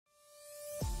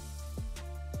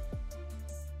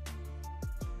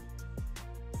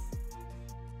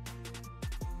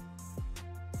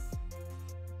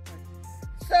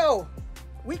So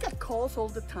we get calls all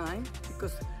the time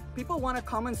because people want to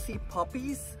come and see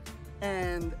puppies,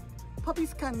 and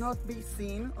puppies cannot be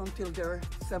seen until they're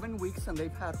 7 weeks and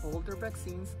they've had all their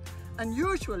vaccines. And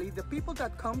usually the people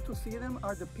that come to see them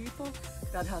are the people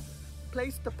that have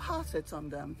placed deposits on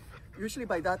them. Usually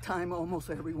by that time, almost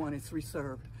everyone is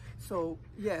reserved. So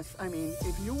yes, I mean,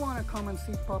 if you want to come and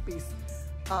see puppies,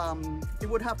 it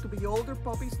would have to be older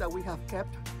puppies that we have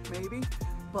kept, maybe,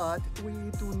 but we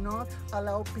do not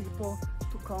allow people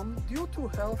to come due to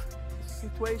health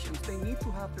situations. They need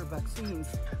to have their vaccines.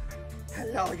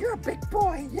 Hello, you're a big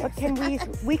boy. Yes. But can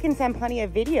we can send plenty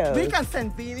of videos. We can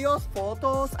send videos,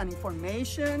 photos, and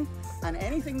information, and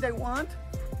anything they want,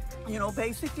 you know,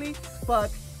 basically. But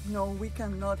no, we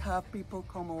cannot have people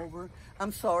come over.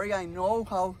 I'm sorry, I know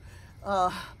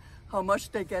how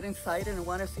much they get excited and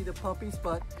want to see the puppies,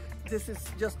 but this is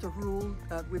just a rule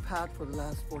that we've had for the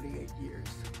last 48 years.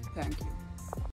 Thank you.